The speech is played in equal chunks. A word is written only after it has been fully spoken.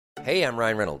Hey, I'm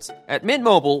Ryan Reynolds. At Mint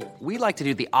Mobile, we like to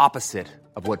do the opposite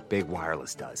of what Big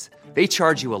Wireless does. They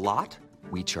charge you a lot,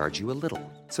 we charge you a little.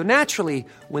 So naturally,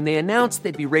 when they announced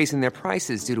they'd be raising their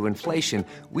prices due to inflation,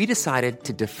 we decided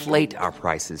to deflate our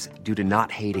prices due to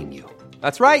not hating you.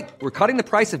 That's right. We're cutting the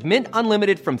price of Mint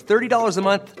Unlimited from $30 a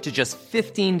month to just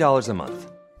 $15 a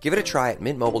month. Give it a try at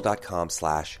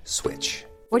mintmobile.com/switch.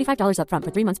 $45 up front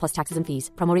for 3 months plus taxes and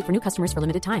fees. Promo rate for new customers for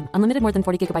limited time. Unlimited more than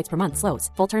 40 gigabytes per month.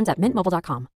 Slows full terms at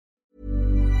mintmobile.com.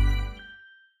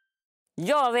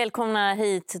 Ja, välkomna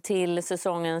hit till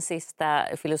säsongens sista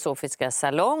filosofiska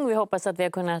salong. Vi hoppas att vi har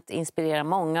kunnat inspirera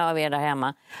många av er där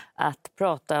hemma att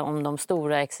prata om de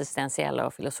stora existentiella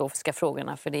och filosofiska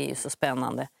frågorna, för det är ju så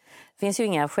spännande. Det finns ju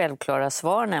inga självklara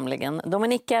svar nämligen.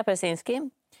 Dominika Peczynski,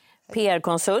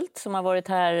 PR-konsult som har varit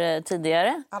här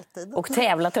tidigare. Alltid. Och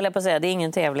tävlat, höll jag på att säga. Det är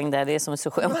ingen tävling där, det är som är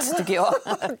så skönt tycker jag.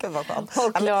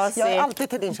 Och Klas jag är alltid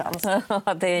till din chans.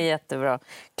 Det är jättebra.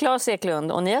 Klas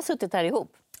Eklund, och ni har suttit här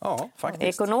ihop. Ja, faktiskt.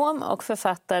 Ekonom och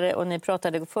författare, och ni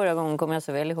pratade förra gången, kommer jag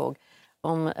så väl ihåg,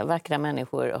 om vackra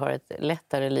människor har ett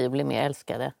lättare liv, blir mer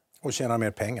älskade. Och tjäna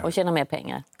mer pengar. Och tjäna mer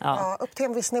pengar, ja. Upp till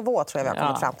en viss nivå tror jag vi har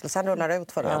kommit fram till. Sen rullar det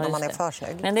ut för det om man är för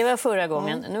snygg. Men det var förra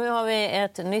gången. Nu har vi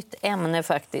ett nytt ämne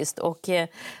faktiskt. Och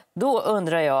då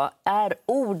undrar jag, är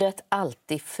ordet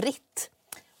alltid fritt?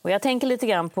 Och jag tänker lite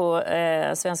grann på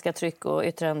svenska tryck- och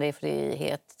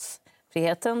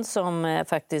yttrandefriheten som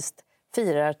faktiskt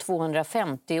firar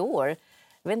 250 år.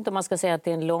 Jag vet inte om man ska säga att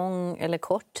det är en lång eller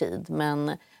kort tid,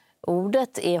 men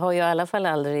ordet har ju i alla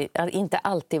fall inte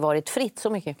alltid varit fritt, så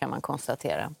mycket kan man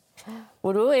konstatera.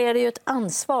 Och då är det ju ett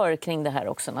ansvar kring det här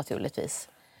också naturligtvis.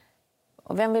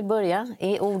 Och vem vill börja?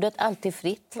 Är ordet alltid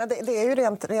fritt? Men det är ju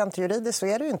rent juridiskt så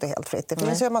är det ju inte helt fritt. Det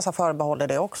finns ju en massa förbehåll i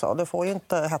det också. Du får ju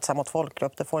inte hetsa mot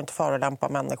folkgrupp, du får inte förolämpa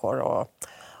människor och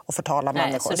förtala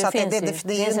människor. Så det finns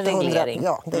det är en reglering.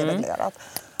 Ja, det är reglerat.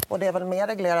 Och det är väl mer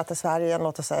reglerat i Sverige än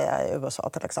låt oss säga i USA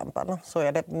till exempel. Så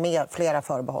är det flera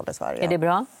förbehåll i Sverige. Är det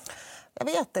bra? Jag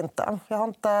vet inte. Jag har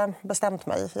inte bestämt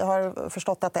mig. Jag har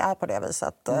förstått att det är på det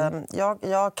viset.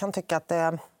 Jag kan tycka att det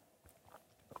är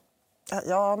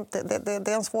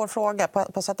en svår fråga.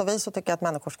 På sätt och vis så tycker jag att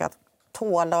människor ska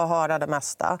tåla och höra det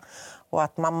mesta. Och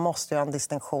att man måste göra en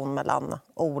distinktion mellan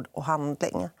ord och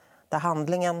handling. Där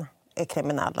handlingen är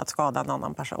kriminell, att skada en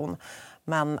annan person.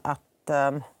 Men att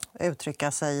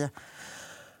uttrycka sig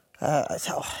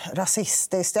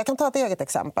rasistiskt. Jag kan ta ett eget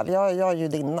exempel. Jag är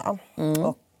judinna.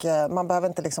 Och man behöver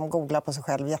inte liksom googla på sig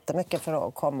själv jättemycket för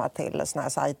att komma till såna här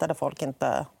sajter där folk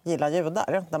inte gillar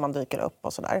judar, där man dyker upp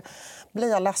och sådär. Blir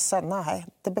jag ledsen? Nej,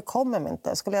 det bekommer mig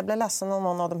inte. Skulle jag bli ledsen om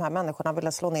någon av de här människorna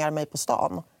ville slå ner mig på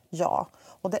stan? Ja.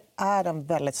 Och det är en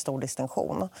väldigt stor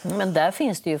distinktion. Men där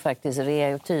finns det ju faktiskt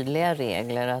tydliga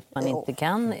regler att man inte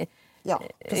kan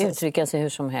uttrycka sig hur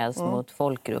som helst mot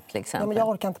folkgrupp till exempel. Ja, men jag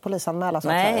orkar inte polisanmäla så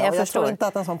att säga. Jag tror inte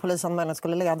att en sån polisanmälan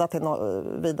skulle leda till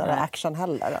någon vidare action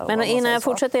heller. Men innan jag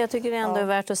fortsätter, jag tycker det ändå är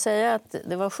värt att säga att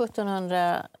det var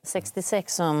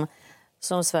 1766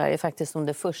 som Sverige faktiskt som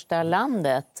det första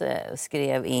landet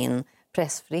skrev in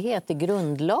pressfrihet i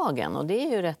grundlagen, och det är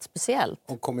ju rätt speciellt.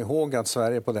 Och kom ihåg att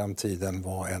Sverige på den tiden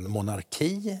var en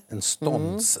monarki, en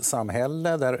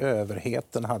ståndssamhälle där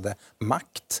överheten hade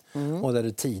makt och där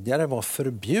det tidigare var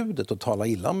förbjudet att tala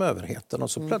illa om överheten,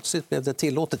 och så plötsligt blev det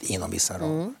tillåtet inom vissa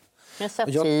ramar.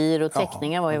 Satir och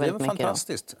teckningar var ju väldigt mycket. Det var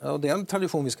fantastiskt. Och det är en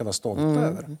tradition vi ska vara stolta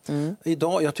över.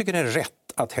 Idag, jag tycker det är rätt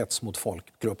att hets mot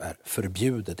folkgrupp är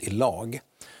förbjudet i lag.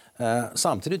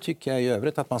 Samtidigt tycker jag i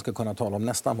övrigt att man ska kunna tala om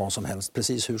nästan vad som helst,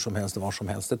 precis hur som helst och var som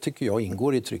helst. Det tycker jag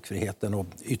ingår i tryckfriheten och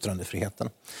yttrandefriheten.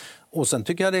 Och sen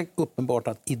tycker jag det är uppenbart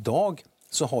att idag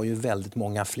så har ju väldigt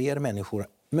många fler människor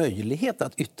möjlighet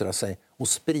att yttra sig och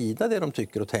sprida det de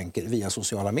tycker och tänker via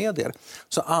sociala medier.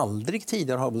 Så aldrig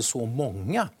tidigare har väl så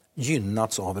många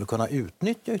gynnats av att kunna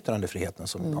utnyttja yttrandefriheten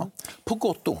som idag. På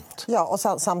gott och ont. Ja, och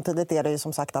samtidigt är det ju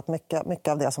som sagt att mycket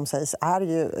av det som sägs är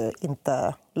ju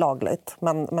inte lagligt.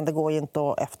 Men det går ju inte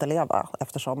att efterleva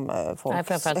eftersom folk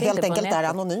helt enkelt är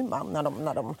anonyma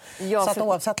när de så att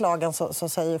oavsett lagen så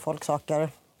säger folk saker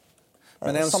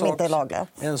som inte är lagliga.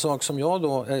 En sak som jag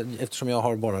då, eftersom jag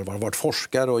har bara varit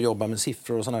forskare och jobbar med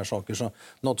siffror och såna här saker, så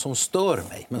något som stör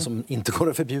mig men som inte går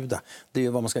att förbjuda, det är ju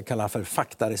vad man ska kalla för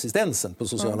faktaresistensen på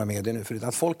sociala medier nu. För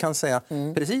att folk kan säga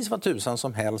precis vad tusan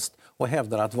som helst och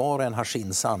hävdar att var och en har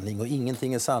sin sanning och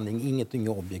ingenting är sanning, ingenting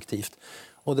är objektivt.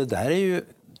 Och det där är ju,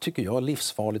 tycker jag,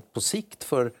 livsfarligt på sikt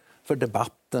för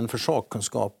debatten, för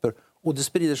sakkunskaper Och det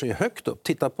sprider sig högt upp.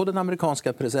 Titta på den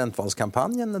amerikanska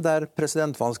presidentvalskampanjen där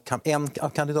en av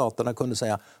kandidaterna kunde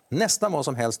säga nästan vad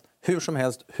som helst,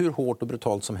 hur hårt och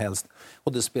brutalt som helst.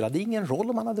 Och det spelade ingen roll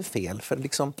om han hade fel. För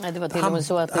liksom, nej, det var till och med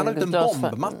så att han hade en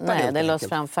bombmatta. Nej, det lades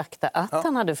fram fakta att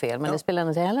han hade fel, men det spelade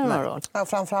inte heller någon roll. Ja,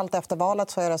 framförallt efter valet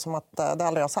så är det som att det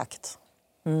aldrig har sagt.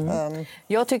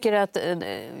 Jag tycker att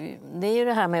det är ju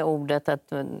det här med ordet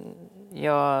att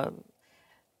jag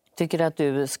tycker att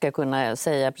du ska kunna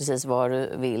säga precis vad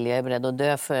du vill. Jag är beredd att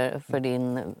dö för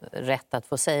din rätt att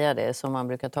få säga det, som man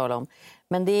brukar tala om.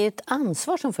 Men det är ett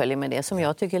ansvar som följer med det som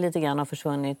jag tycker lite grann har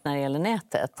försvunnit när det gäller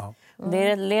nätet. Ja.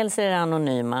 Dels är det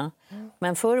anonyma.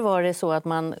 Men förr var det så att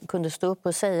man kunde stå upp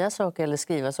och säga saker eller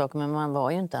skriva saker, men man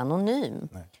var ju inte anonym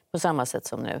på samma sätt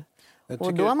som nu.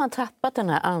 Och då har man tappat den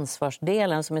här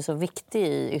ansvarsdelen som är så viktig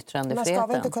i yttrandefriheten. Men ska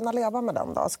vi inte kunna leva med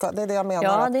den då? Det är det jag menar.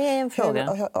 Ja, det är en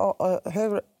fråga.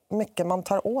 Hur mycket man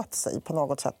tar åt sig på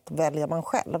något sätt väljer man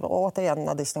själv. Och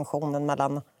återigen distinktionen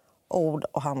mellan ord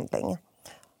och handling.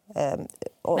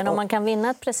 Men om man kan vinna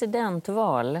ett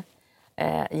presidentval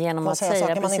genom att säga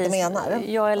saker man inte menar.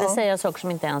 Ja, eller säga saker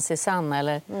som inte ens är sanna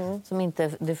eller som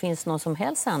inte det finns någon som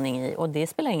helst sanning i, och det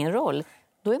spelar ingen roll.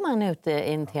 Då är man ute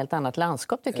i ett helt annat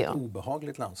landskap, tycker jag. Ett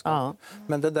obehagligt landskap. Ja.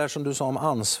 Men det där som du sa om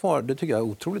ansvar, det tycker jag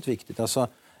är otroligt viktigt. Alltså,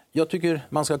 jag tycker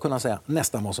man ska kunna säga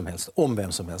nästan vad som helst, om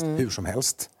vem som helst, hur som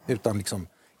helst. Utan liksom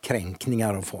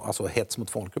kränkningar och alltså hets mot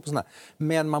folkgrupp och sådär.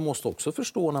 Men man måste också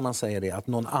förstå när man säger det att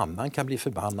någon annan kan bli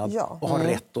förbannad och ha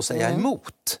rätt att säga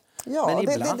emot. Ja,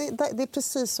 men ibland... det är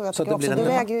precis så jag tycker också. Du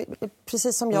äger,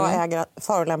 precis som jag äger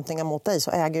förolämpningar mot dig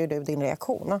så äger du din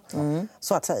reaktion,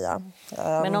 så att säga.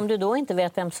 Men om du då inte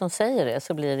vet vem som säger det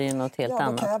så blir det ju något helt annat.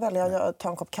 Ja, då kan jag välja att ta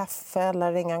en kopp kaffe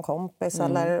eller ringa en kompis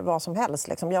eller vad som helst.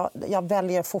 Liksom. Jag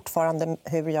väljer fortfarande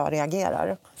hur jag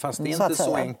reagerar. Fast det är inte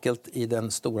så enkelt i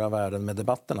den stora världen med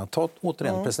debatterna. Ta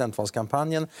återigen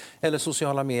presidentvalskampanjen eller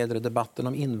sociala medier, debatten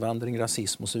om invandring,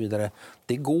 rasism och så vidare.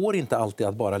 Det går inte alltid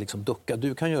att bara liksom ducka.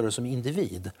 Du kan göra som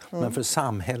individ, men för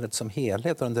samhället som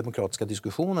helhet och den demokratiska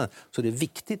diskussionen så är det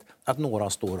viktigt att några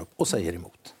står upp och säger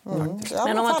emot. Ja,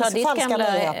 men om man tar ditt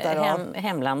gamla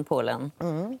hemland Polen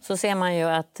så ser man ju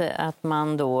att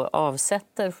man då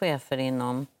avsätter chefer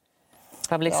inom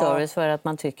public service för att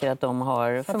man tycker att de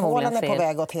har förmodligen Polen är på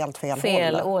väg åt helt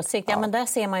fel håll. Åsikt. Ja, men där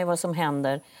ser man ju vad som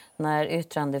händer när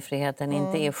yttrandefriheten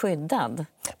inte är skyddad.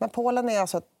 Men Polen är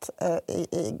alltså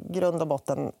i grund och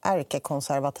botten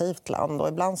ärkekonservativt land och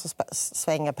ibland så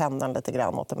svänger pendeln lite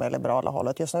grann åt det mer liberala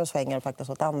hållet. Just nu svänger det faktiskt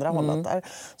åt andra hållet där.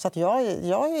 Så att jag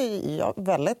är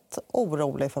väldigt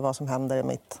orolig för vad som händer i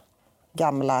mitt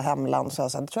gamla hemland. Så det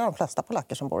tror jag de flesta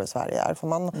polacker som bor i Sverige är.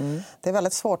 För det är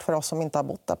väldigt svårt för oss som inte har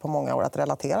bott där på många år att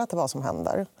relatera till vad som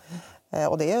händer.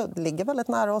 Och det ligger väldigt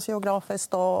nära oss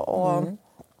geografiskt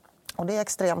och det är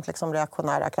extremt liksom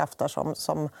reaktionära krafter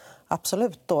som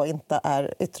absolut då inte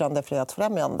är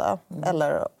yttrandefrihetsfrämjande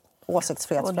eller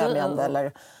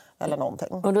åsiktsfrihetsfrämjande eller någonting.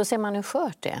 Och då ser man hur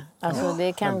skört det är. Alltså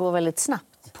det kan gå väldigt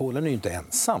snabbt. Polen är ju inte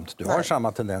ensamt. Du har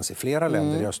samma tendens i flera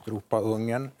länder i Östeuropa,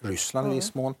 Ungern, Ryssland i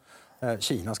viss mån.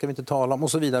 Kina ska vi inte tala om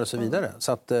och så vidare och så vidare.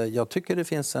 Så att jag tycker det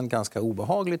finns en ganska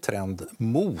obehaglig trend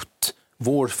mot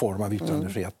vår form av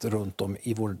yttrandefrihet runt om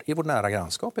i vår nära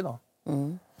grannskap idag.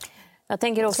 Jag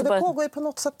tänker också så det pågår ju på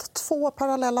något sätt två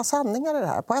parallella sanningar i det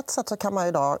här. På ett sätt så kan man ju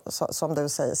idag, som du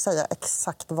säga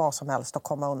exakt vad som helst och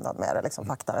komma undan med det, liksom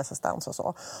faktaresistens och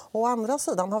så. Och å andra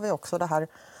sidan har vi också det här,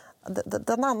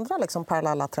 den andra liksom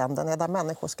parallella trenden är där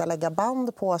människor ska lägga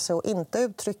band på sig och inte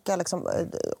uttrycka liksom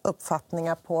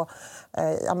uppfattningar på.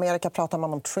 I Amerika pratar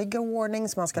man om trigger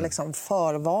warnings. Man ska liksom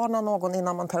förvarna någon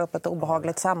innan man tar upp ett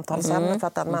obehagligt samtalsämne för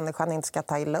att den människan inte ska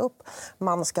ta illa upp.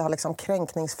 Man ska ha liksom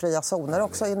kränkningsfria zoner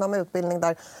också inom utbildning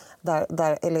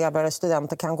där elever och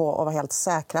studenter kan gå och vara helt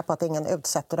säkra på att ingen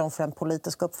utsätter dem för en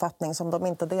politisk uppfattning som de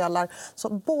inte delar. Så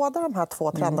båda de här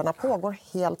två trenderna pågår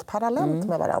helt parallellt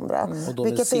med varandra. Och de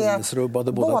är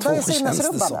sinnesrubbade båda är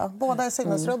sinnesrubbade. Båda är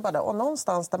sinnesrubbade. Och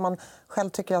någonstans där man själv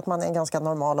tycker att man är en ganska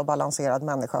normal och balanserad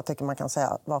människa och tycker man kan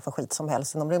säga vad för skit som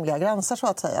helst inom rimliga gränser så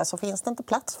att säga, så finns det inte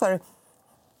plats för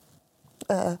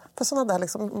sådana där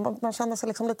liksom, man känner sig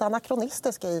liksom lite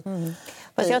anakronistisk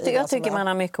jag tycker man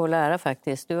har mycket att lära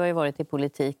faktiskt. Du har ju varit i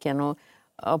politiken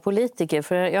och politiker,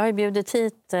 för jag har ju bjudit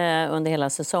hit under hela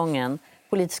säsongen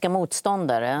politiska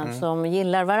motståndare som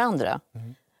gillar varandra.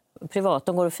 Privat,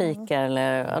 de går och fikar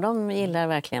eller de gillar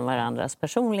verkligen varandras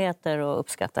personligheter och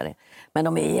uppskattar det. Men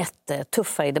de är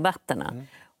jättetuffa i debatterna.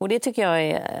 Och det tycker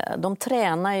jag de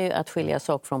tränar ju att skilja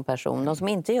sak från person. De som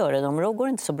inte gör det, de går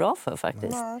inte så bra för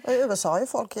faktiskt. Nej. I USA är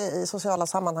folk i sociala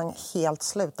sammanhang helt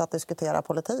slutat diskutera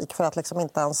politik för att liksom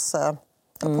inte ens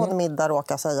på en middag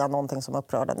råkar säga någonting som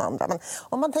upprör den andra. Men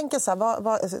om man tänker så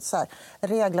här,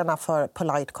 reglerna för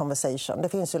polite conversation. Det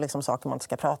finns ju liksom saker man inte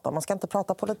ska prata om. Man ska inte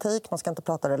prata politik, man ska inte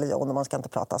prata religion och man ska inte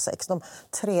prata sex. De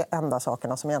 3 enda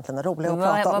sakerna som egentligen är roliga att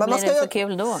prata om. Vad blir det för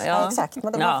kul då? Ja, exakt.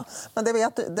 Men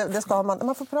det ska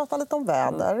man får prata lite om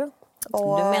väder.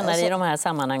 Och du menar i de här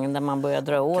sammanhangen där man börjar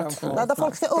dra åt? Där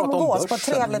folk ska umgås på ett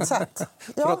trevligt sätt.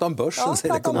 Prata om börsen,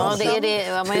 säger ekonomer.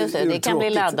 Det kan bli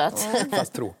laddat.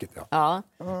 Fast tråkigt,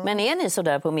 Men är ni så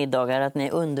där på middagar att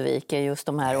ni undviker just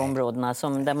de här områdena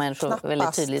som där människor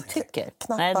väldigt tydligt tycker?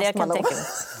 Nej, det jag kan tänka mig.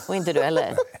 Och inte du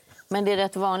heller. Men det är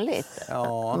rätt vanligt.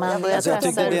 Ja, jag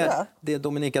tycker det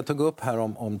Dominika tog upp här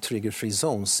om trigger-free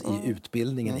zones i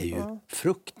utbildningen är ju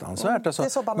fruktansvärt.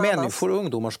 Alltså, människor och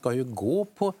ungdomar ska ju gå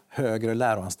på högre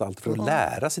läroanstalter för att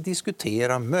lära sig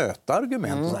diskutera, möta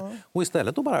argument och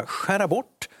istället då bara skära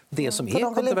bort det som är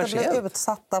kontroversiellt. De vill inte bli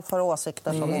utsatta för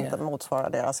åsikter som inte motsvarar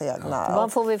deras egna.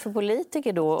 Vad får vi för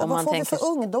politiker då? Om vad får vi för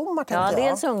ungdomar, tänker jag?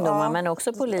 Dels ungdomar, men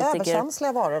också politiker.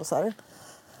 Överkänsliga varelser.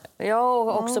 Ja,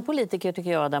 och också politiker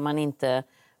tycker jag där man inte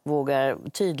vågar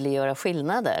tydliggöra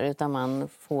skillnader utan man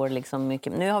får liksom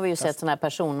mycket. Nu har vi ju sett såna här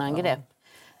personangrepp.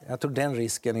 Jag tror den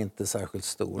risken är inte särskilt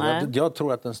stor. Jag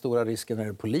tror att den stora risken när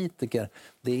det är politiker,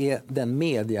 det är den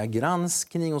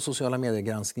mediegranskning och sociala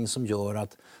mediegranskning som gör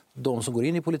att de som går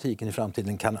in i politiken i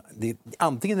framtiden kan...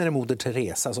 antingen är det Moder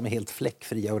Teresa som är helt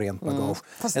fläckfria och rent bagage.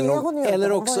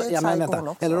 Eller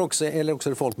också är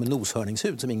det folk med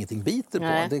noshörningshud som ingenting biter på.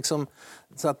 Det är liksom,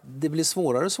 så att det blir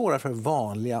svårare och svårare för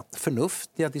vanliga,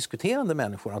 förnuftiga, diskuterande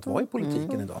människor att vara i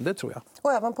politiken idag. Det tror jag.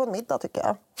 Och även på en middag, tycker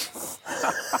jag.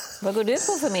 Vad går du på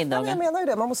för middagar? Jag menar ju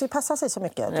det. Man måste ju passa sig så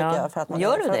mycket. Tycker jag, för att man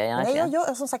gör du det egentligen? Nej,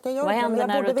 jag gör vad händer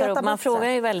när du tar upp? Man frågar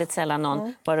ju väldigt sällan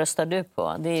någon, vad röstar du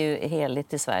på? Det är ju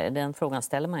heligt i Sverige. Den frågan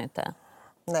ställer man ju inte.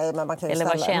 Nej, men man kan ju eller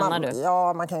vad tjänar du?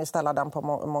 Ja, man kan ju ställa den på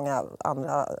många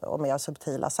andra och mer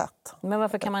subtila sätt. Men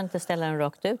varför kan man inte ställa den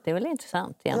rakt ut? Det är väl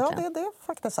intressant egentligen? Ja, det är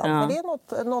faktiskt sant. Men det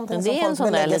är någonting det är som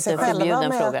folk belägger sig själva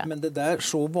med. Fråga. Men det där,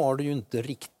 så var det ju inte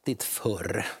riktigt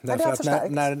förr. Därför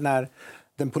att när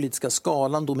den politiska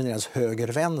skalan domineras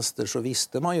höger-vänster så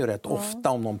visste man ju rätt ofta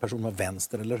om någon person var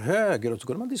vänster eller höger och så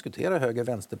kunde man diskutera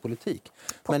höger-vänsterpolitik.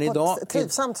 Men idag, på ett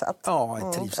trivsamt sätt.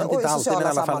 Ja, trivsamt. Inte alltid, men i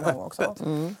alla fall öppet.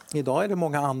 Idag är det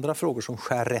många andra frågor som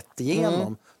skär rätt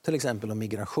igenom. Till exempel om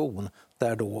migration,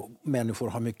 där då människor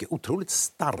har mycket otroligt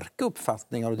starka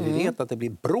uppfattningar och vi vet att det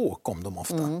blir bråk om dem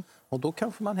ofta. Och då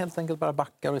kanske man helt enkelt bara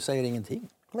backar och säger ingenting.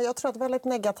 Men jag tror att väldigt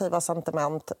negativa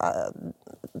sentiment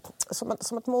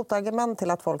som ett motargument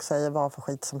till att folk säger vad för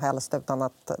skit som helst utan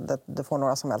att det får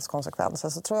några som helst konsekvenser,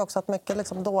 så tror jag också att mycket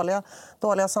liksom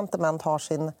dåliga sentiment har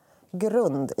sin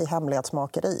grund i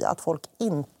hemlighetsmakeri. Att folk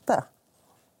inte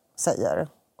säger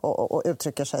och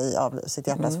uttrycker sig av sitt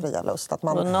hjärtas fria lust. Att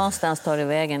man, och någonstans tar det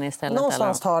vägen istället?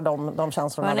 Någonstans tar de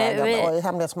känslorna vägen. Och i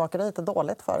hemlighetsmakeriet är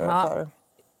dåligt för...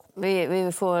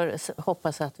 Vi får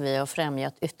hoppas att vi har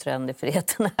främjat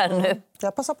yttrandefriheten här nu.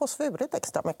 Jag passar på svurit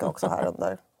extra mycket också här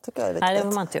under. Tycker jag är viktigt. Nej, det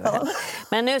får man inte göra.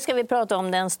 Men nu ska vi prata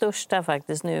om den största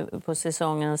faktiskt nu på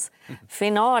säsongens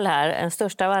final här. Den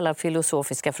största av alla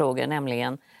filosofiska frågor,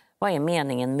 nämligen vad är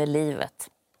meningen med livet?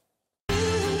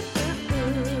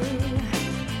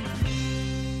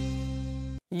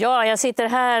 Ja, jag sitter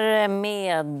här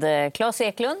med Klas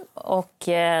Eklund och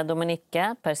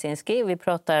Dominika Peczynski.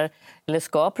 Vi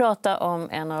ska prata om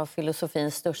en av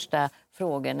filosofins största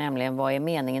frågor, nämligen vad är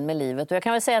meningen med livet? Och jag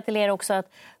kan väl säga till er också att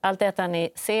allt detta ni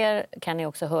ser kan ni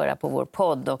också höra på vår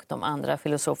podd och de andra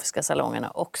filosofiska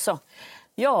salongerna också.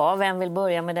 Ja, vem vill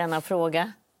börja med denna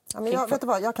fråga? Vet du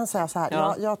vad, jag kan säga så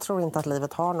här. Jag tror inte att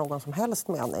livet har någon som helst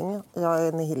mening. Jag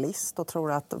är nihilist och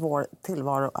tror att vår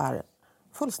tillvaro är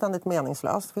fullständigt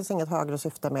meningslöst. Det finns inget högre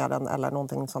syfte med den eller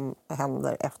någonting som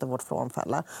händer efter vårt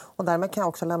frånfälle. Och därmed kan jag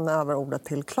också lämna över ordet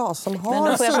till Klas som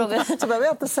har så behöver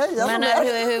jag inte säga. Men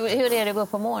hur är det att gå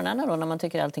på morgnarna då när man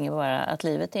tycker allting är bara att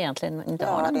livet egentligen inte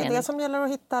har någon mening? Det är det som gäller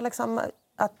att hitta liksom,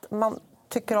 att man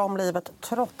tycker om livet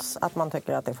trots att man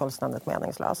tycker att det är fullständigt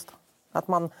meningslöst. Att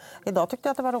idag tyckte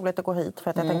jag att det var roligt att gå hit för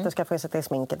att jag tänkte att jag ska få sitta i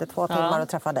sminket i 2 timmar och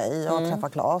träffa dig och träffa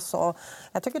Klas. Och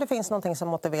jag tycker det finns någonting som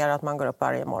motiverar att man går upp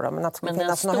varje morgon. Men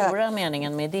den stora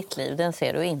meningen med ditt liv, den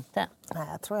ser du inte? Nej,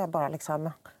 jag tror jag bara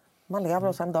liksom, man lever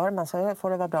och sen dör man, så får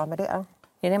det vara bra med det.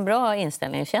 Är det en bra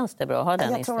inställning? Känns det bra att ha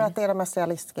den Jag tror att det är den mest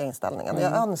realistiska inställningen.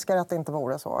 Jag önskar att det inte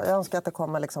vore så. Jag önskar att det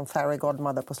kommer liksom fairy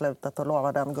godmother på slutet och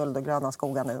lovar den guld och gröna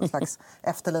skogen i en slags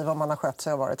efterliv om man har skött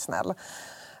sig och varit snäll.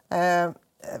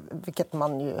 Vilket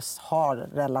man ju har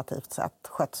relativt sett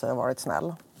skött sig och varit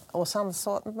snäll. Och sen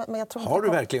så, men jag tror har du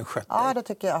verkligen skött dig? Ja, det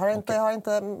tycker jag.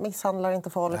 Jag misshandlar inte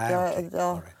folk. Nej,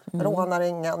 rånar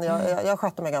ingen. Jag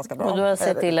sköter mig ganska bra. Och du har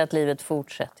sett till att livet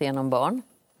fortsätter genom barn?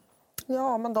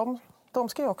 Ja, men de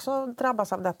ska ju också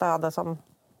drabbas av detta öde som...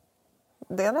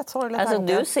 Det är en rätt sorglig alltså,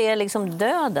 tanke. Du ser liksom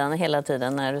döden hela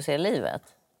tiden när du ser livet?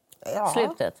 Ja.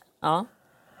 Slutet? Ja.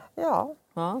 Ja,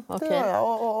 okay. Det gör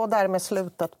jag. Och därmed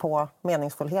slutet på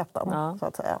meningsfullheten, så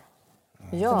att säga.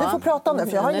 Ja. Så du får prata nu,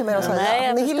 för jag har inget mer att säga.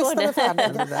 Nej, Ni listan är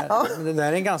färdig. Det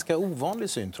där är en ganska ovanlig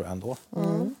syn, tror jag ändå.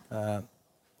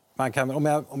 Man kan,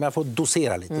 om jag får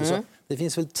dosera lite, så det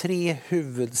finns väl 3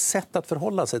 huvudsätt att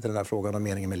förhålla sig till den här frågan om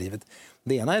meningen med livet.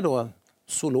 Det ena är då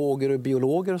zoologer och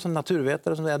biologer och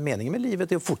naturvetare som säger att meningen med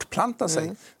livet är att fortplanta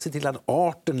sig. Se till att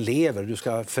arten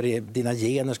lever. Dina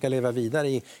gener ska leva vidare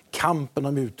i kampen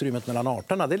om utrymmet mellan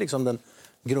arterna. Det är liksom den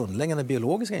grundläggande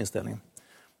biologiska inställningen.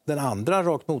 Den andra,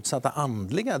 rakt motsatta,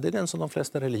 andliga, det är den som de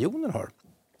flesta religioner har.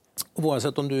 Och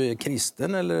oavsett om du är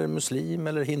kristen eller muslim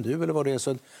eller hindu eller vad det är,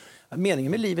 så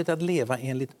meningen med livet är att leva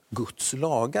enligt Guds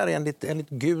lagar, enligt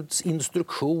Guds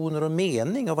instruktioner och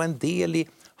mening och vara en del i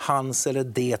hans eller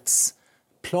dets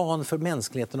plan för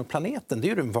mänskligheten och planeten. Det är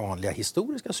ju den vanliga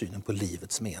historiska synen på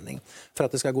livets mening. För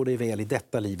att det ska gå dig väl i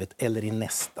detta livet eller i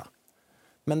nästa.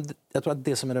 Men jag tror att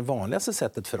det som är det vanligaste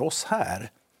sättet för oss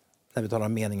här, när vi talar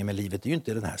om meningen med livet, är ju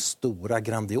inte den här stora,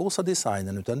 grandiosa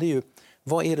designen, utan det är ju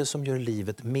vad är det som gör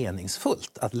livet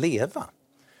meningsfullt att leva?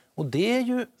 Och det är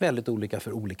ju väldigt olika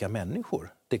för olika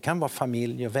människor. Det kan vara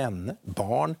familj, vänner,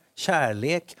 barn,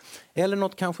 kärlek eller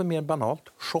något kanske mer banalt,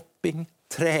 shopping,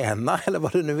 träna eller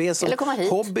vad det nu är som eller komma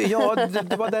hit. Hobby. Ja,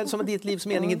 det var det som var ditt livs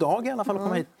mening idag i alla fall, att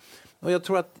komma hit. Och jag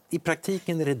tror att i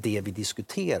praktiken är det vi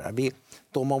diskuterar.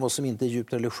 De av oss som inte är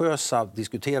djupt religiösa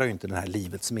diskuterar ju inte den här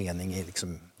livets mening i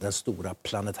liksom den stora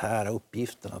planetära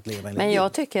uppgiften att leva. Men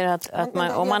jag tycker att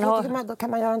om man har... Då kan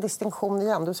man göra en distinktion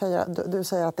igen. Du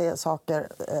säger att det är saker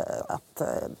att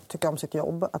tycka om sitt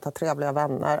jobb, att ha trevliga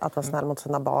vänner, att vara snäll mot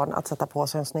sina barn, att sätta på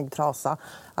sig en snygg trasa.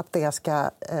 Att det ska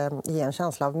ge en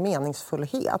känsla av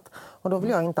meningsfullhet. Och då vill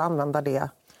jag inte använda det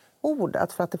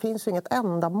ordet, för att det finns ju inget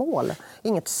ändamål,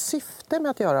 inget syfte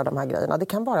med att göra de här grejerna. Det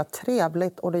kan vara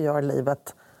trevligt och det gör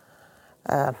livet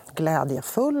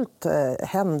glädjefullt,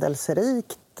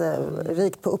 händelserikt,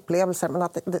 rikt på upplevelser, men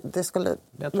att det skulle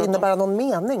innebära någon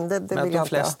mening, det vill jag inte. De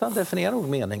flesta definierar nog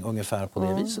mening ungefär på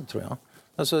det viset, tror jag.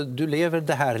 Alltså, du lever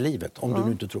det här livet, om du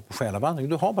nu inte tror på själavandring.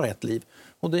 Du har bara ett liv.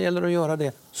 Och det gäller att göra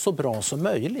det så bra som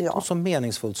möjligt och så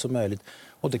meningsfullt som möjligt.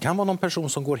 Och det kan vara någon person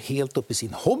som går helt upp i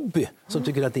sin hobby som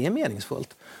tycker att det är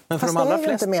meningsfullt. Men för fast de allra det är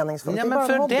ju inte meningsfullt. Ja, men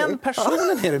för den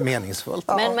personen är det meningsfullt.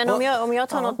 Men om jag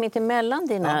tar något mitt emellan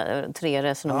dina 3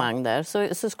 resonemang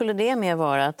där, så skulle det mer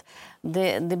vara att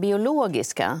det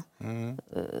biologiska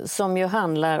som ju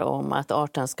handlar om att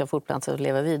arten ska fortplanta och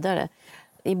leva vidare.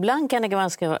 Ibland kan det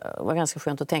vara ganska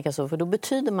skönt att tänka så, för då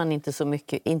betyder man inte så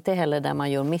mycket, inte heller där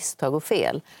man gör misstag och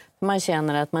fel. Man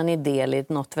känner att man är del i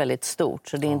något väldigt stort,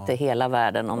 så det är inte hela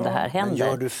världen om det här händer. Men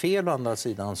gör du fel å andra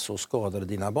sidan så skadar det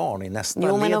dina barn i nästa led.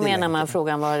 Jo, men då menar man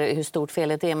frågan hur stort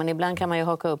felet är. Men ibland kan man ju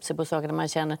haka upp sig på saker där man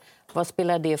känner, vad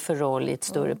spelar det för roll i ett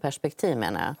större perspektiv,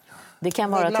 menar jag. Det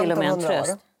kan vara till och med en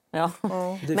tröst. Ja.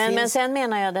 Men sen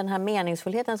menar jag den här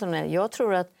meningsfullheten som jag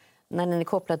tror att när den är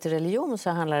kopplad till religion så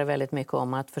handlar det väldigt mycket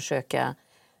om att försöka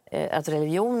att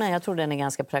religionen, jag tror den är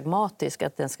ganska pragmatisk,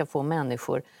 att den ska få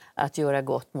människor att göra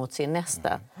gott mot sin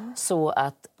nästa. Så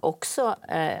att också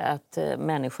att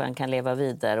människan kan leva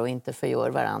vidare och inte förgör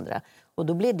varandra. Och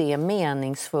då blir det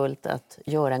meningsfullt att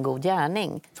göra en god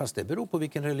gärning. Fast det beror på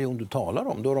vilken religion du talar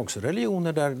om. Du har också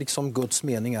religioner där liksom Guds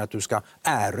mening är att du ska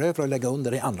erövra och lägga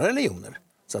under i andra religioner.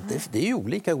 Så att det är ju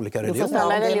olika religioner. Fast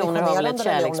alla religioner har väl ett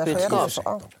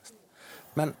kärleksbudskap.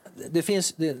 Men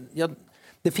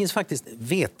det finns faktiskt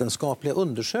vetenskapliga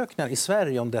undersökningar i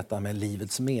Sverige om detta med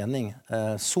livets mening.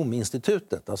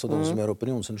 SOM-institutet, alltså de som gör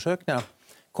opinionsundersökningar,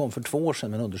 kom för 2 år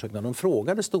sedan med en undersökning. De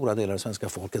frågade stora delar av svenska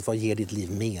folket, vad ger ditt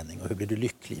liv mening och hur blir du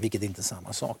lycklig? Vilket är inte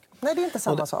samma sak. Nej, det är inte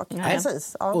samma sak.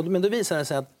 Precis. Ja. Men då visade det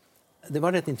sig att det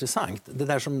var rätt intressant. Det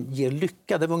där som ger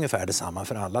lycka, det var ungefär detsamma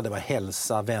för alla. Det var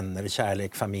hälsa, vänner,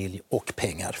 kärlek, familj och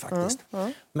pengar faktiskt.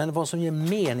 Men vad som ger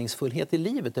meningsfullhet i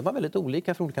livet, det var väldigt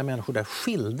olika för olika människor. Där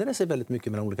skilde det sig väldigt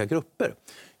mycket mellan olika grupper.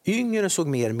 Yngre såg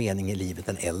mer mening i livet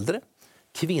än äldre.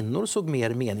 Kvinnor såg mer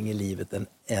mening i livet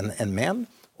än män.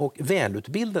 Och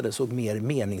välutbildade såg mer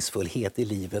meningsfullhet i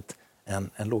livet än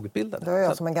lågutbildade. Det är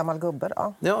jag som en gammal gubbe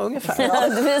då. Ja, ungefär.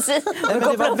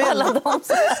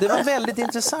 Det var väldigt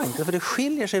intressant, för det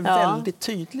skiljer sig väldigt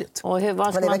tydligt. Och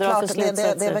vad ska man dra för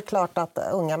slutsatser? Det är väl klart att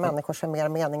unga människor ser mer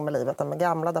mening med livet än med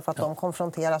gamla, därför att de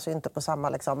konfronteras ju inte på samma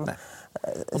liksom,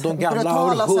 och de gamla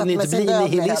har hunnit bli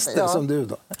nihilister som du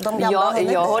då.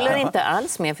 Jag håller inte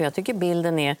alls med, för jag tycker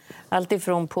bilden är allt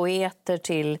ifrån poeter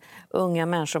till unga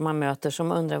människor man möter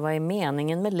som undrar vad är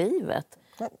meningen med livet.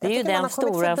 Det är ju den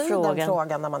stora frågan. Den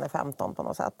frågan när man är 15 på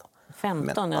något sätt.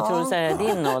 15, jag tror du säger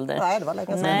din ålder. Nej, det var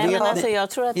länge sedan. Nej, men alltså, jag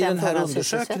tror att i den här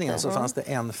undersökningen så fanns det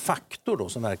en faktor då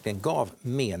som verkligen gav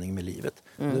mening med livet.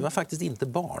 Det var faktiskt inte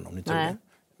barn, om ni tror det.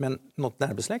 Men något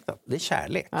närbesläktat, det är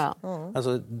kärlek. Ja.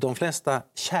 Alltså, de flesta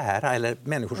kära eller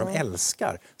människor som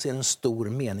älskar ser en stor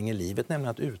mening i livet,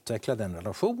 nämligen att utveckla den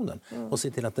relationen och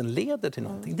se till att den leder till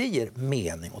någonting. Det ger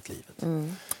mening åt livet.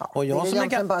 Och jag det är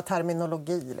egentligen bara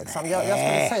terminologi. Liksom. Jag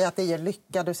skulle säga att det ger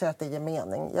lycka, du säger att det ger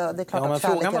mening. Ja, det är klart att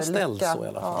frågan var är ställd lycka. så i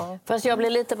alla fall. Fast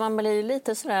man blir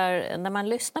lite sådär, när man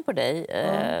lyssnar på dig,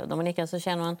 Dominika, så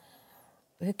känner man,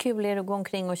 hur kul är det att gå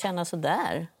omkring och känna så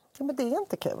där? Ja, men det är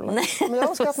inte kul. Men jag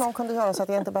önskar att någon kunde göra så att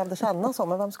jag inte behövde känna så.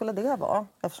 Men vem skulle det vara?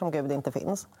 Eftersom Gud inte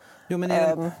finns. Jo,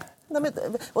 men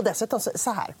och dessutom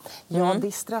så här. Jag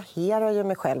distraherar ju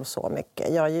mig själv så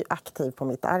mycket. Jag är ju aktiv på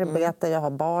mitt arbete. Jag har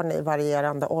barn i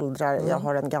varierande åldrar. Jag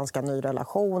har en ganska ny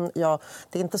relation.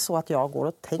 Det är inte så att jag går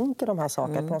och tänker de här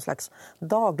sakerna på någon slags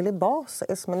daglig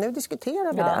basis. Men nu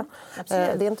diskuterar vi det.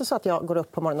 Det är inte så att jag går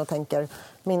upp på morgonen och tänker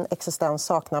min existens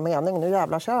saknar mening. Nu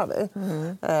jävlar kör vi.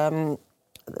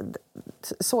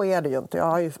 Så är det ju inte. Jag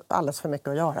har ju alldeles för mycket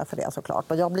att göra för det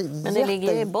såklart. Och jag blir men det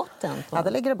ligger i botten? Ja,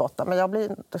 det ligger i botten. Men jag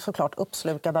blir såklart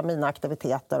uppslukad av mina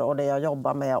aktiviteter och det jag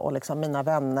jobbar med och liksom mina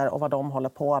vänner och vad de håller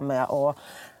på med. Och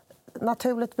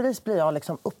naturligtvis blir jag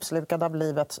liksom uppslukad av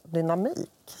livets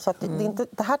dynamik. Så att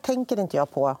det här tänker inte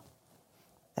jag på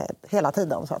hela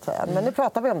tiden, så att säga. Men nu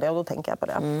pratar vi om det och då tänker jag på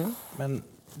det. Men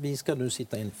vi ska nu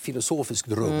sitta i en filosofisk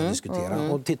rum och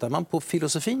diskutera. Och tittar man på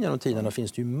filosofin genom tiderna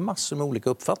finns det ju massor med olika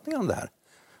uppfattningar om det här.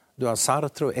 Du har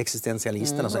Sartre och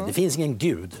existentialisterna och säger det finns ingen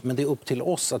gud, men det är upp till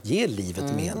oss att ge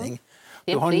livet mening.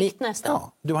 Det är plikt nästan.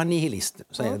 Ja, du har nihilister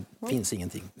som säger det finns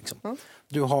ingenting. Liksom.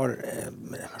 Du har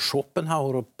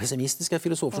Schopenhauer och pessimistiska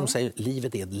filosofer som säger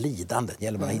livet är ett lidande, det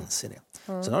gäller bara att inse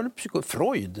det. Sen har du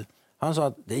Freud. Han sa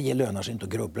att det lönar sig inte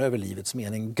att grubbla över livets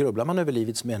mening. Grubblar man över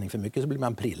livets mening för mycket så blir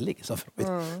man prillig.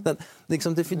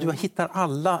 Du hittar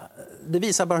alla. Det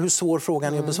visar bara hur svår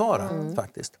frågan är att besvara.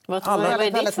 Faktiskt. Vad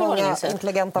är ditt förhållningssätt?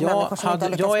 Intelligenta människor som inte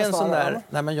lyckas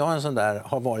besvara. Jag är en sån där,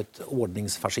 har varit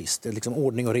ordningsfascist. Liksom,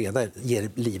 ordning och reda ger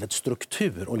livet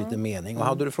struktur och lite mening. Och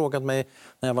hade du frågat mig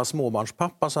när jag var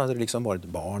småbarnspappa så hade det liksom varit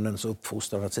barnens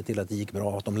uppfostran att se till att det gick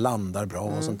bra, att de landar bra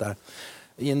och sånt där.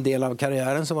 I en del av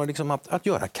karriären så var det liksom att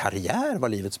göra karriär var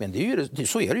livets mening.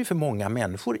 Så är det ju för många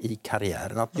människor i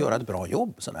karriären, att göra ett bra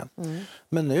jobb.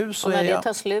 Men nu så och när det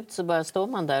tar slut så bara står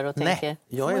man där och tänker... Nej,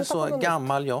 jag är så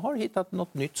gammal. Jag har hittat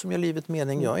något nytt som ger livet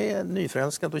mening. Jag är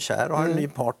nyförälskad och kär och har en ny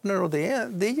partner. Och det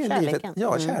ger kärleken.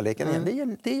 Kärleken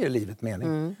igen. Det ger livet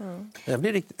mening. Jag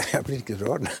blir riktigt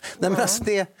rörd. Nej, men alltså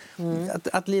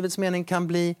att livets mening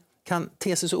kan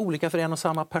te sig så olika för en och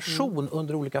samma person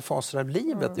under olika faser av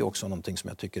livet är också någonting som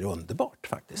jag tycker är underbart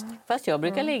faktiskt. Fast jag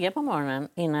brukar ligga på morgonen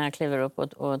innan jag kliver upp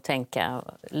och tänka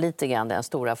lite grann den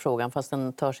stora frågan, fast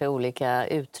den tar sig olika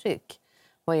uttryck.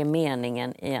 Vad är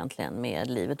meningen egentligen med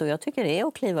livet? Och jag tycker det är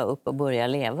att kliva upp och börja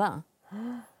leva.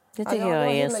 Det tycker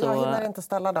jag är så... Jag hinner inte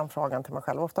ställa den frågan till mig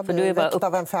själv. Ofta för blir jag väckt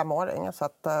av en 5-åring. Så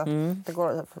att, det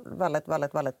går väldigt,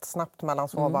 väldigt, väldigt snabbt mellan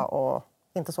sova och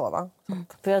inte sova.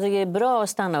 För jag tycker det är bra att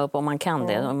stanna upp om man kan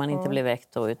det, om man inte blir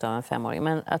väckt av en 5-åring.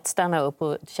 Men att stanna upp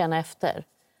och känna efter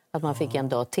att man fick en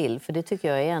dag till. För det tycker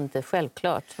jag är inte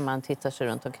självklart när man tittar sig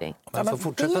runt omkring.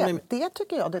 Det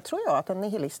tycker jag, det tror jag att en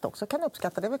nihilist också kan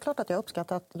uppskatta. Det är väl klart att jag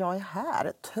uppskattar att jag är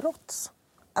här trots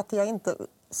att jag inte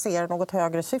ser något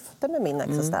högre syfte med min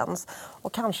existens.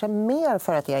 Och kanske mer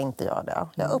för att jag inte gör det.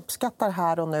 Jag uppskattar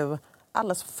här och nu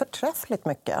alldeles förträffligt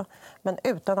mycket, men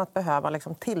utan att behöva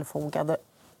liksom tillfoga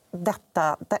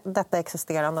detta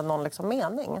existerande någon liksom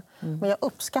mening. Men jag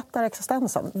uppskattar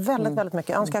existensen väldigt, väldigt mycket.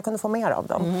 Jag önskar jag kunde få mer av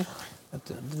den.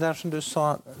 Det där som du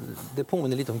sa, det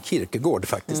påminner lite om Kierkegaard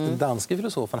faktiskt, den danske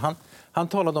filosofen. Han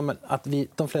talade om att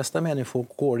de flesta människor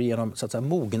går igenom så att säga,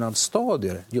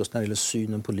 mognadsstadier just när det gäller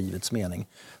synen på livets mening.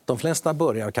 De flesta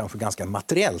börjar kanske ganska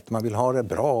materiellt. Man vill ha det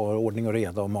bra, ordning och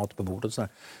reda och mat på bordet och sådär.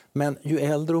 Men ju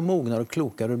äldre och mognare och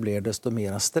klokare du blir, desto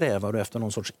mer strävar du efter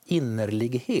någon sorts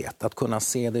innerlighet. Att kunna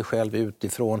se dig själv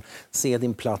utifrån, se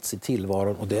din plats i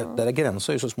tillvaron. Och det där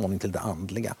gränsar ju så småningom till det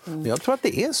andliga. Men jag tror att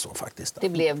det är så faktiskt. Det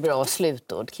blev bra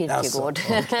slutord, Kierkegaard.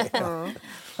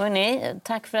 Hörrni,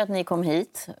 tack för att ni kom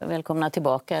hit. Välkomna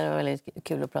tillbaka. Det var väldigt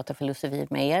kul att prata filosofi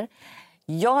med er.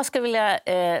 Jag skulle vilja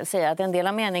säga att en del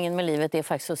av meningen med livet är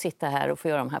faktiskt att sitta här och få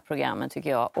göra de här programmen, tycker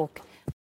jag. Och